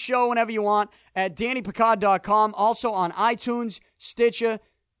get this show whenever you want at DannyPicard.com. Also on iTunes, Stitcher,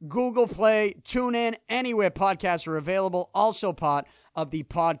 Google Play, TuneIn, anywhere podcasts are available. Also part of the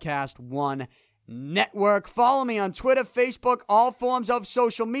Podcast One Network. Follow me on Twitter, Facebook, all forms of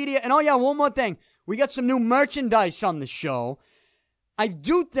social media. And oh yeah, one more thing. We got some new merchandise on the show. I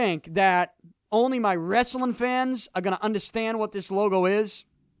do think that only my wrestling fans are going to understand what this logo is.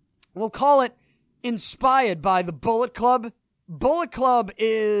 We'll call it inspired by the Bullet Club. Bullet Club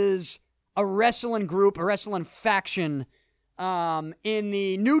is a wrestling group, a wrestling faction in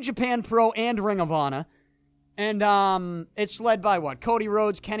the New Japan Pro and Ring of Honor. And it's led by Cody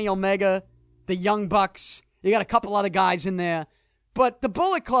Rhodes, Kenny Omega, the Young Bucks. You got a couple other guys in there. But the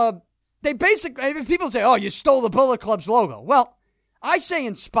Bullet Club, they basically, people say, oh, you stole the Bullet Club's logo. Well, I say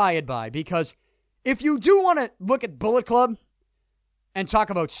inspired by, because if you do want to look at Bullet Club and talk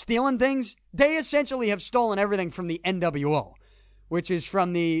about stealing things, they essentially have stolen everything from the NWO, which is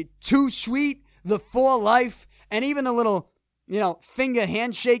from the Too Sweet, the For Life, and even a little, finger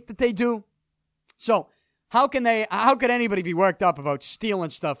handshake that they do. So how could anybody be worked up about stealing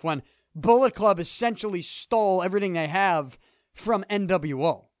stuff when Bullet Club essentially stole everything they have from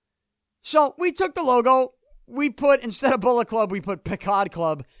NWO? So we took the logo, instead of Bullet Club, we put Picard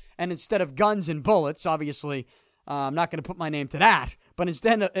Club, and instead of guns and bullets, obviously, I'm not going to put my name to that, but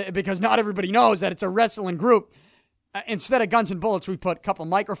instead, because not everybody knows that it's a wrestling group, instead of guns and bullets, we put a couple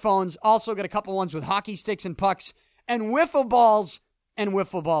microphones, also got a couple ones with hockey sticks and pucks, and wiffle balls and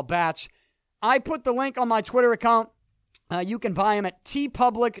wiffle ball bats. I put the link on my Twitter account. You can buy them at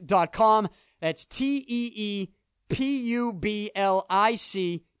tpublic.com. That's TEEPUBLIC,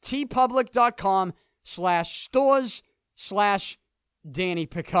 tpublic.com/stores/Danny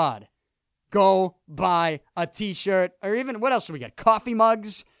Picard. Go buy a t-shirt, or even, what else do we get? Coffee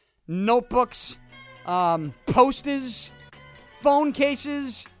mugs, notebooks, posters, phone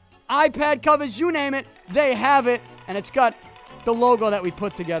cases, iPad covers, you name it, they have it, and it's got the logo that we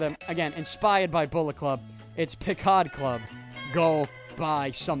put together. Again, inspired by Bullet Club. It's Picard Club. Go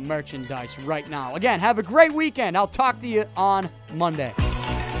buy some merchandise right now. Again, have a great weekend. I'll talk to you on Monday.